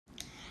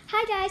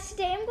Hi guys,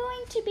 today I'm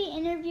going to be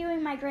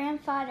interviewing my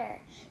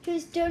grandfather, who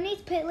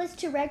donates platelets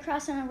to Red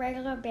Cross on a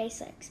regular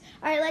basis.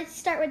 Alright, let's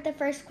start with the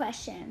first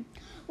question.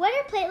 What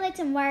are platelets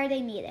and why are they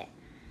needed?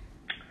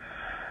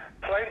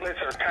 Platelets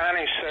are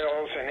tiny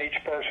cells in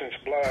each person's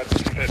blood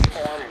that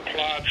form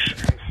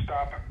clots and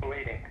stop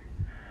bleeding.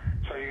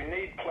 So you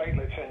need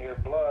platelets in your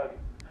blood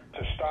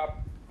to stop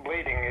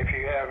bleeding if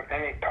you have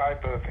any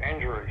type of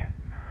injury.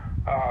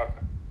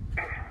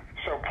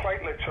 So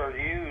platelets are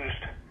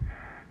used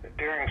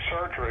during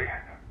surgery.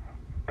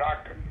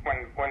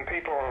 When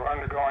people are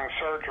undergoing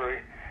surgery,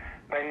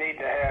 they need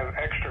to have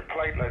extra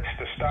platelets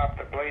to stop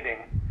the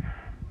bleeding.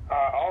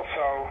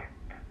 Also,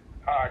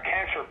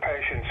 cancer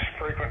patients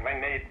frequently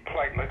need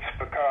platelets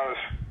because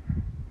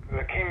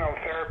the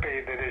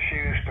chemotherapy that is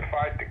used to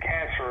fight the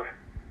cancer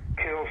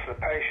kills the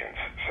patients.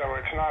 So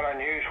it's not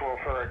unusual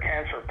for a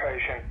cancer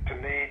patient to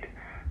need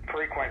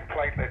frequent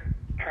platelet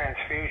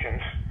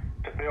transfusions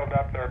to build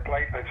up their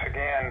platelets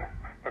again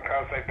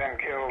because they've been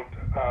killed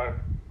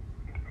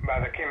by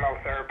the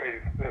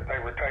chemotherapy that they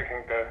were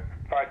taking to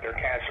fight their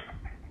cancer.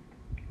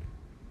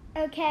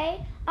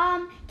 Okay,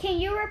 can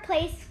you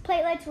replace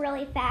platelets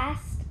really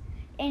fast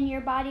in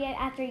your body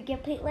after you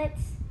give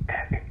platelets?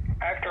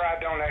 After I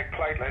donate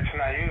platelets,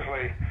 and I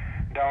usually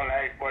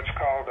donate what's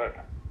called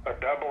a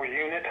double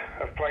unit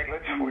of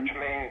platelets, which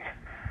means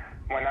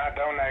when I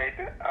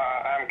donate,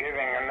 I'm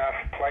giving enough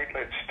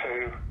platelets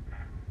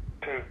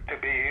to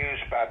be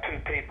used by two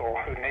people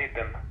who need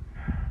them.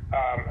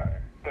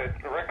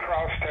 The Red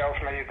Cross tells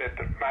me that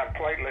my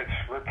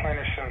platelets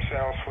replenish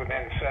themselves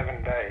within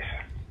 7 days.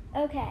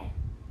 Okay,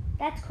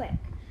 that's quick.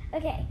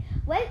 Okay,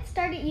 what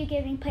started you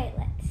giving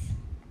platelets?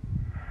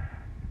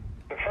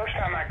 The first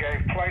time I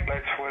gave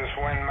platelets was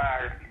when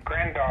my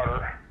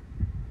granddaughter,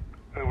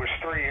 who was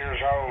 3 years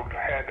old,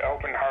 had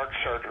open heart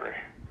surgery.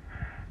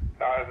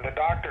 The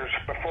doctors,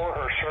 before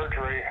her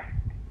surgery,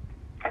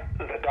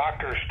 the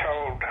doctors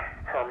told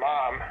her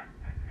mom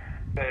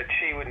that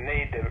she would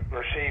need to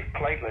receive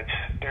platelets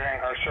during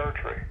her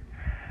surgery.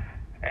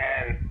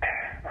 And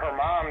her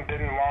mom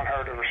didn't want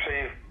her to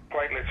receive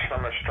platelets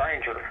from a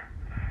stranger.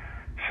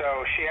 So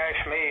she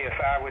asked me if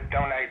I would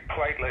donate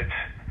platelets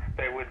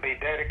that would be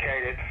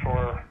dedicated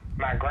for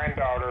my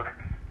granddaughter's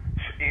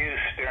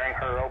use during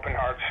her open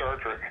heart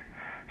surgery.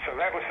 So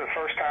that was the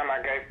first time I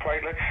gave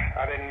platelets.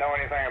 I didn't know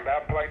anything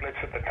about platelets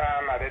at the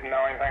time. I didn't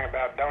know anything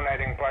about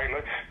donating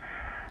platelets.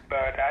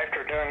 But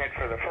after doing it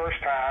for the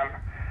first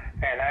time,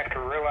 and after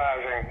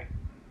realizing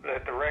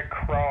that the Red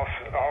Cross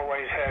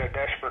always had a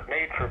desperate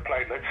need for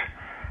platelets,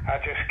 I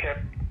just kept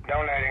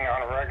donating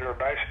on a regular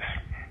basis.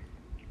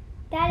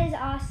 That is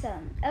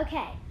awesome.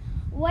 Okay,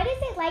 what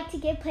is it like to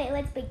give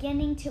platelets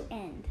beginning to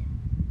end?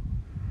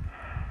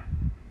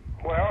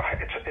 Well,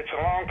 it's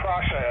a long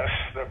process.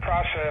 The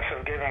process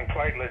of giving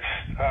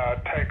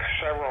platelets takes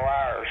several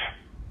hours.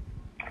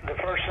 The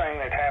first thing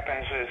that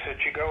happens is that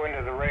you go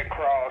into the Red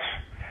Cross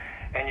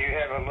and you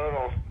have a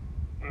little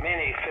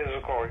mini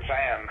physical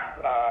exam.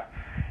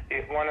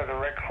 One of the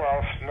Red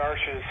Cross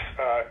nurses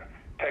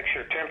takes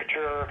your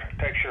temperature,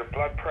 takes your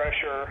blood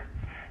pressure,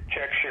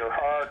 checks your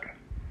heart,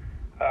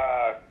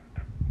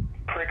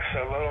 pricks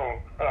a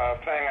little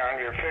thing on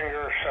your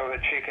finger so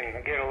that she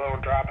can get a little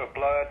drop of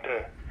blood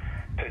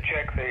to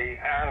check the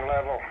iron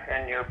level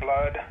in your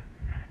blood.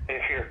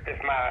 If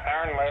my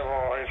iron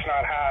level is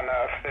not high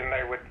enough, then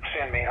they would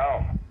send me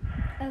home.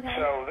 Okay.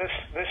 So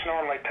this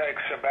normally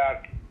takes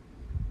about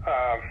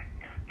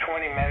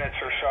 20 minutes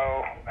or so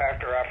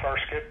after I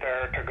first get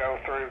there to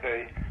go through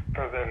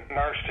for the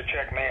nurse to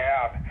check me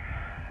out.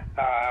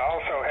 I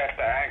also have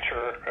to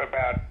answer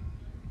about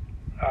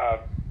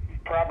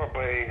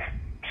probably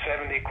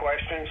 70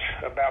 questions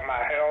about my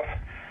health.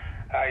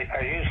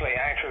 I usually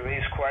answer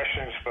these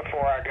questions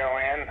before I go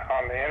in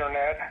on the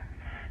internet,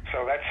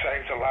 so that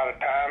saves a lot of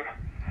time.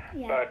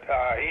 Yeah. But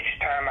each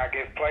time I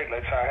give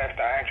platelets, I have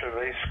to answer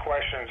these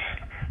questions.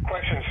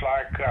 Questions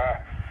like,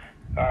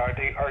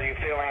 are you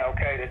feeling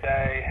okay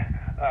today?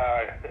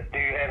 Do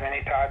you have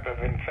any type of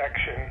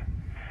infection?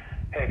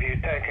 Have you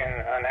taken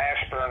an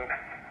aspirin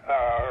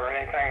or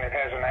anything that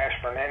has an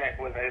aspirin in it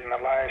within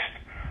the last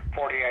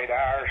 48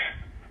 hours?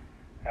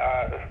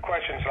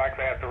 Questions like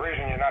that. The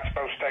reason you're not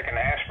supposed to take an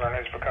aspirin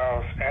is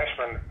because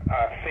aspirin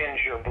thins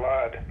your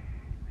blood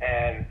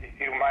and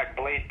you might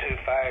bleed too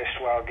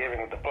fast while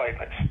giving the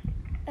platelets.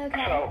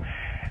 Okay. So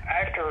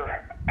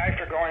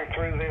after going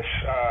through this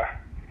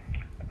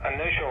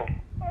initial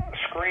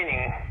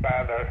screening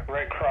by the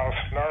Red Cross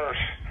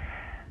nurse,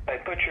 they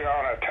put you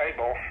on a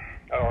table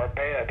or a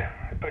bed.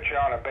 They put you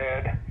on a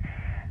bed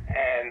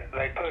and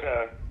they put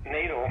a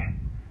needle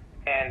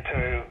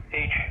into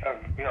each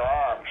of your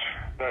arms.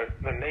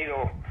 The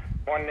needle,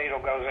 one needle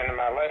goes into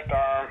my left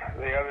arm,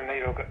 the other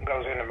needle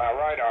goes into my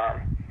right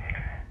arm.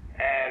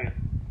 And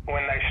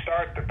when they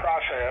start the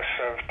process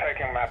of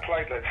taking my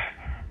platelets,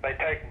 they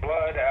take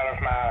blood out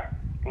of my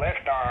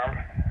left arm.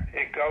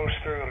 It goes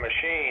through a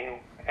machine,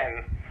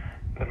 and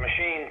the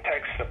machine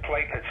takes the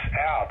platelets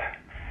out,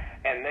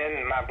 and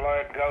then my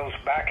blood goes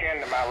back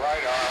into my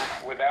right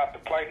arm without the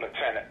platelets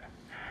in it.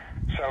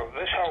 So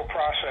this whole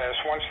process,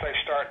 once they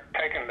start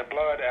taking the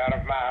blood out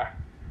of my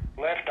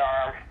left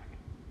arm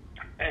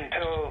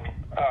until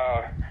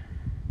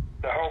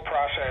the whole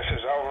process is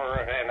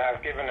over and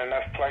I've given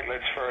enough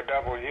platelets for a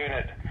double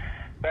unit,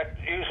 that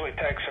usually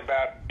takes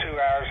about 2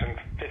 hours and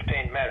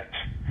 15 minutes.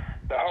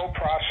 The whole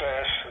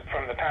process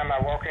from the time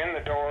I walk in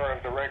the door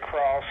of the Red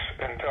Cross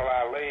until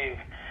I leave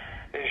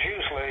is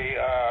usually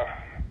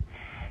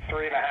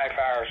 3.5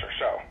 hours or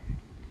so.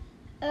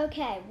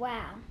 Okay,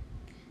 wow.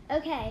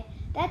 Okay,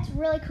 that's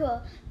really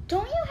cool.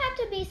 Don't you have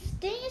to be,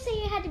 didn't you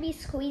say you had to be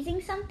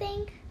squeezing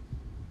something?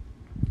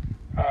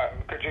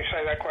 Could you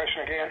say that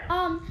question again?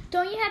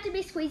 Don't you have to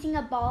be squeezing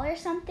a ball or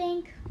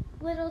something?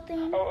 Little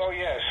thing? Oh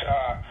yes.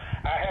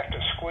 I have to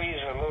squeeze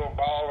a little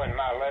ball in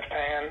my left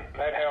hand.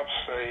 That helps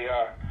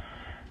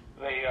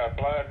the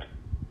blood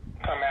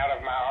come out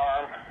of my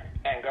arm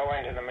and go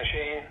into the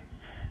machine.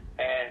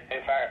 And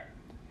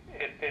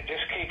it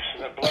just keeps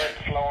the blood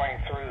flowing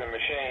through the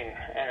machine.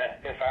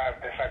 And if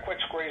I quit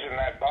squeezing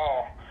that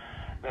ball,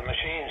 the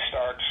machine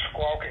starts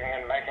squawking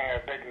and making a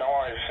big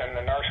noise, and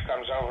the nurse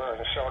comes over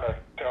and sort of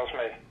tells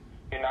me,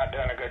 "You're not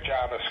doing a good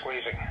job of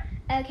squeezing."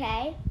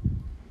 Okay.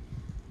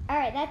 All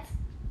right, that's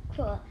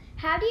cool.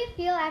 How do you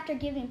feel after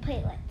giving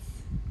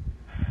platelets?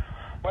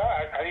 Well,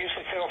 I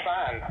usually feel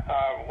fine.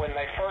 When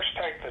they first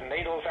take the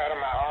needles out of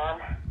my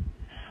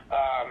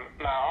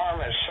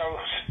arm is so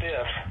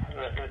stiff,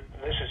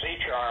 this is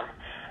each arm,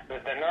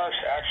 that the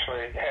nurse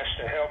actually has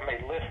to help me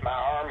lift my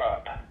arm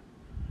up,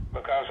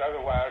 because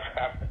otherwise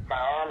my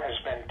arm has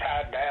been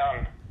tied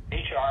down,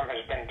 each arm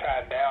has been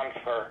tied down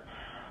for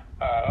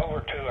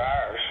over 2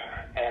 hours,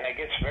 and it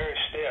gets very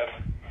stiff.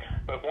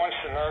 But once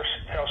the nurse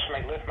helps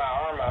me lift my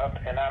arm up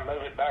and I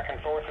move it back and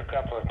forth a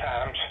couple of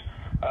times,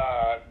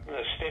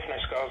 the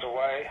stiffness goes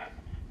away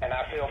and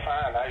I feel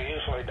fine. I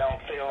usually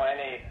don't feel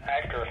any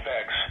after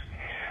effects.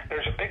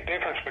 There's a big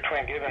difference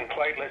between giving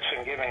platelets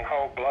and giving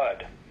whole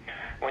blood.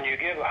 When you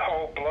give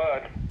whole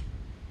blood,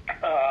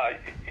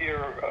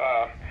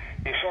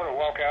 you sort of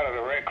walk out of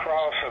the Red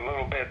Cross a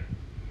little bit,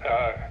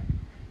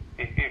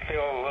 you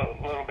feel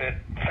a little bit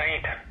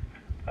faint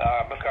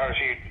because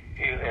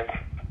you have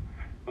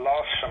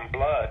lost some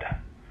blood,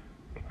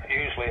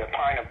 usually a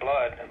pint of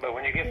blood. But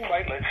when you give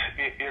platelets,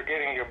 you're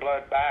getting your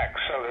blood back,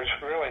 so there's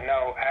really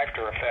no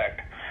after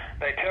effect.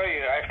 They tell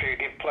you after you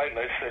give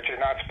platelets that you're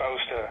not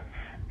supposed to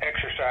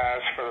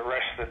exercise for the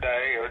rest of the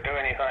day or do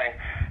anything.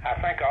 I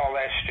think all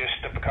that's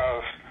just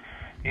because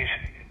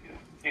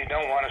you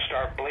don't want to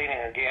start bleeding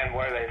again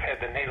where they've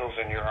had the needles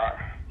in your arm.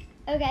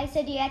 Okay,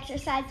 so do you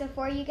exercise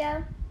before you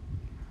go?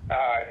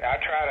 I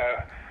try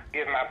to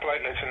give my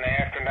platelets in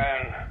the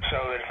afternoon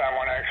so that if I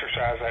want to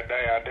exercise that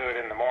day, I do it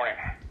in the morning.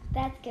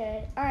 That's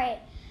good. All right.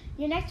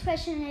 Your next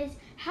question is,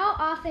 how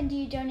often do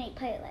you donate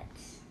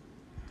platelets?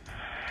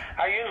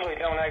 I usually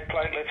donate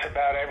platelets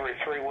about every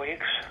 3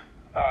 weeks.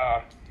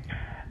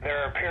 There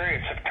are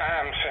periods of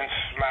time since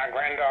my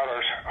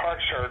granddaughter's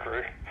heart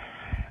surgery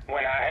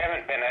when I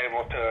haven't been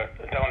able to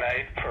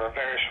donate for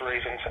various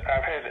reasons.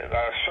 I've had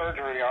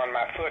surgery on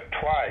my foot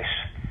twice,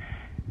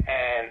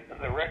 and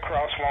the Red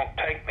Cross won't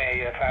take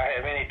me if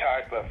I've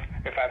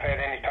had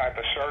any type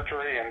of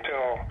surgery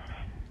until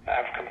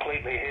I've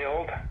completely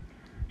healed.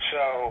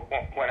 So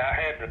when I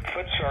had the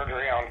foot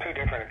surgery on 2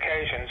 different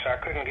occasions, I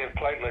couldn't give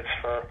platelets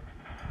for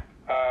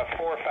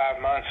 4 or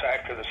 5 months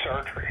after the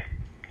surgery.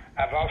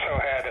 I've also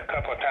had a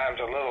couple of times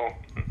a little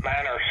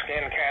minor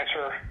skin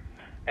cancer,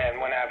 and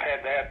when I've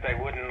had that, they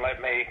wouldn't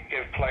let me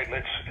give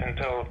platelets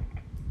until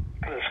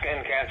the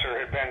skin cancer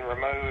had been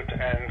removed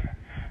and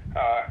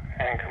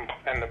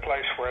the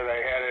place where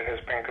they had it has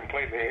been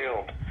completely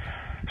healed.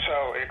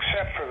 So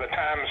except for the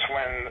times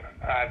when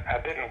I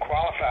didn't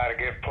qualify to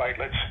give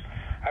platelets,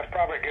 I've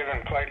probably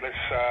given platelets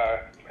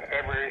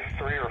every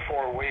 3 or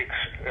 4 weeks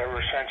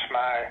ever since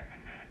my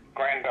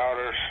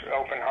granddaughter's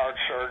open heart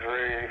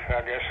surgery,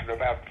 I guess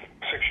about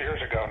 6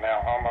 years ago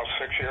now, almost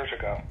 6 years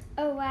ago.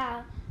 Oh,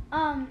 wow.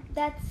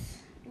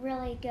 That's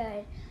really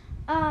good.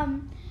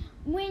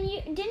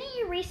 Didn't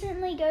you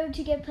recently go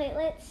to give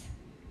platelets?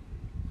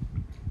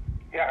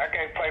 Yeah, I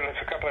gave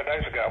platelets a couple of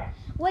days ago.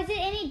 Was it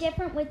any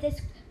different with this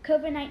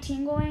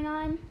COVID-19 going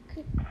on?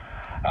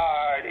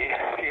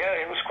 Yeah,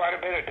 it was quite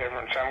a bit of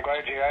difference. I'm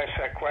glad you asked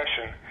that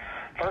question.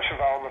 First of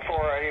all,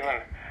 before I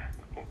even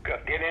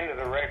get into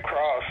the Red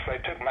Cross, they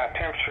took my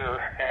temperature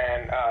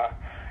and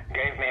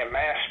gave me a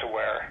mask to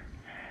wear.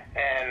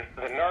 And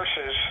the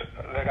nurses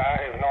that I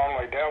have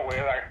normally dealt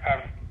with,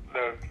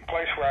 the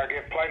place where I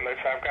give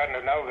platelets, I've gotten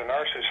to know the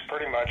nurses,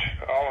 pretty much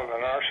all of the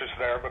nurses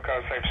there,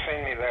 because they've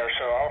seen me there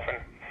so often.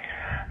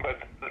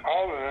 But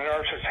all of the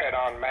nurses had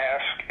on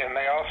masks, and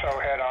they also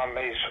had on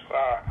these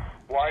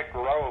white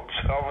robes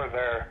over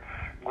their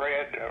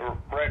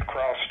Red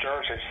Cross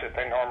jerseys that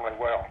they normally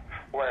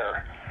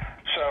wear.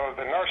 So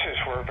the nurses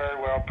were very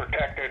well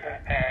protected,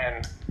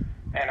 and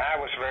I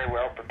was very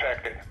well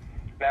protected.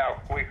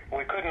 Now, we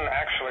couldn't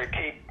actually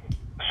keep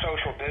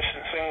social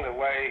distancing the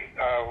way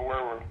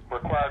we're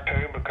required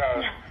to,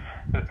 because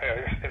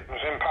it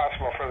was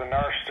impossible for the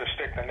nurse to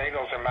stick the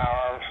needles in my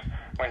arms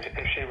when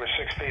if she was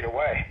 6 feet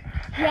away.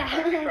 Yeah.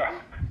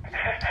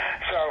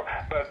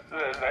 But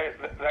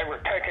they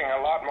were taking a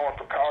lot more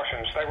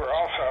precautions. They were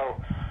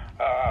also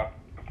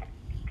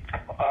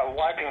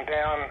wiping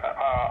down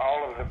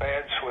all of the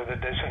beds with a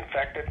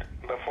disinfectant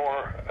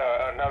before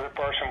another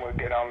person would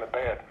get on the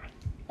bed.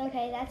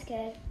 Okay, that's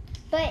good.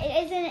 But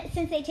isn't it,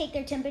 since they take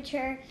their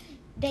temperature,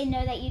 they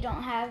know that you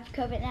don't have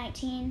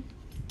COVID-19?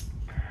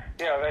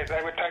 Yeah,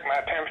 they would take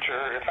my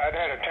temperature. If I'd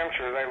had a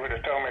temperature, they would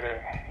have told me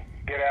to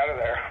get out of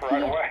there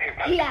right away.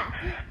 Yeah.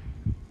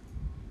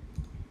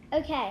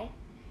 Okay.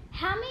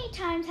 How many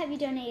times have you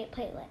donated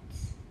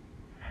platelets?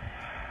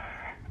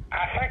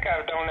 I think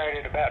I've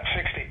donated about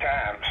 60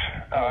 times.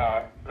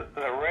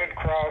 The Red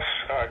Cross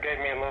gave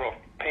me a little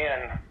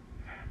pin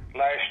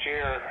last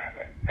year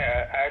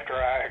after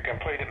I had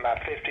completed my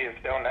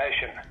 50th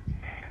donation.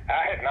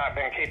 I had not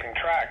been keeping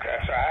track,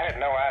 so I had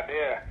no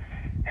idea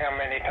how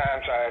many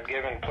times I had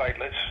given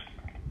platelets.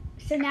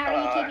 So now are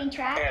you keeping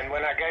track? And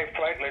when I gave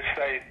platelets,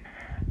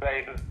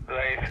 they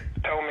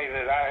told me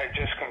that I had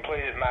just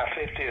completed my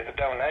 50th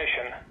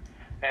donation,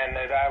 and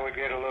that I would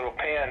get a little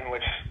pin,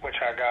 which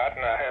I got,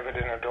 and I have it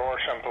in a drawer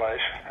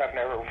someplace. I've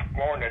never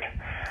worn it.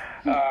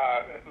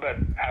 But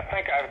I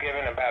think I've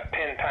given about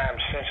 10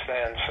 times since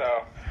then,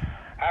 so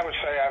I would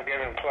say I've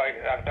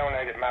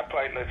donated my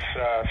platelets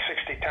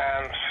 60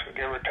 times,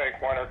 give or take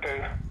one or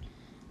two.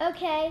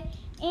 Okay,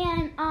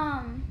 and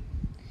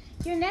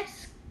your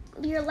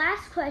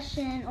last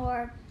question,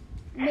 or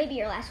maybe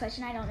your last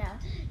question, I don't know.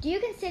 Do you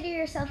consider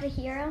yourself a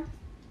hero?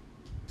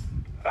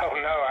 Oh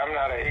no, I'm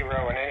not a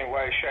hero in any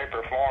way, shape,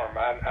 or form.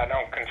 I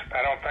don't think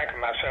of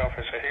myself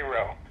as a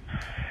hero.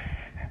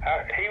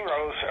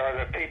 Heroes are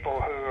the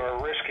people who are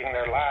risking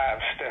their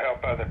lives to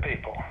help other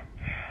people.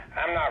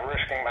 I'm not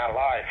risking my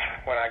life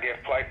when I give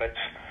platelets.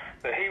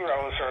 The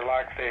heroes are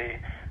like the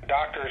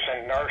doctors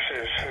and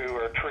nurses who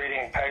are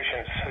treating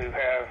patients who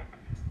have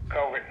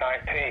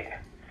COVID-19.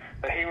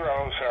 The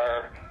heroes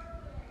are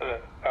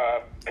the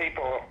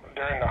people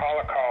during the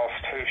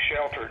Holocaust who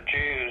sheltered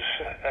Jews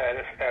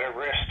at a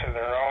risk to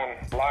their own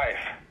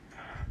life.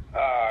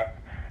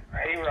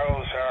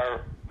 Heroes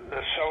are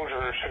the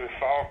soldiers who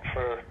fought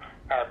for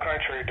our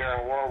country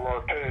during World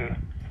War II,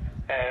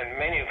 and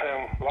many of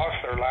whom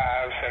lost their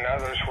lives, and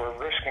others were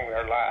risking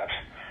their lives.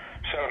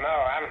 So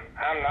no,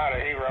 I'm not a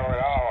hero at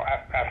all.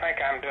 I think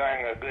I'm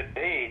doing a good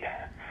deed,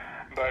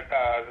 but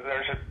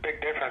there's a big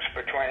difference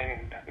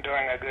between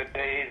doing a good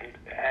deed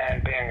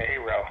and being a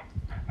hero.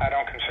 I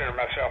don't consider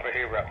myself a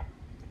hero.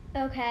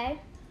 Okay.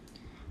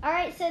 All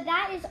right, so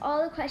that is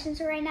all the questions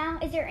for right now.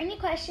 Is there any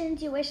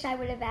questions you wish I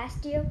would have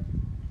asked you?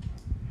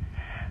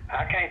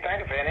 I can't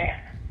think of any.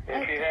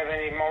 If you have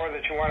any more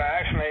that you want to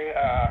ask me,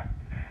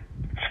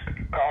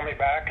 call me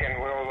back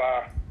and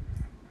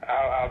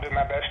I'll do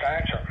my best to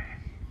answer.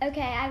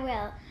 Okay, I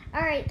will.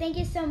 All right, thank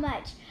you so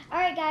much. All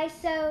right, guys,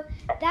 so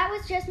that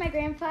was just my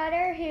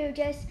grandfather who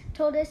just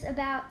told us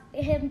about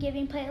him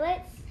giving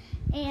platelets,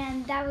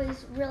 and that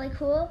was really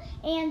cool.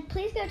 And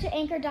please go to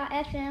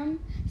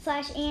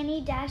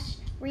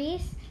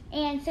anchor.fm/Annie-Reese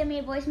and send me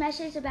a voice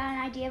message about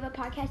an idea of a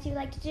podcast you'd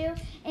like to do.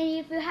 And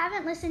if you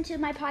haven't listened to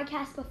my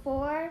podcast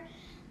before,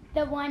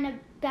 the one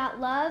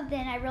about love,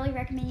 then I really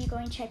recommend you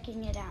going and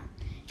checking it out.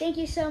 Thank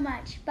you so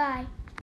much. Bye.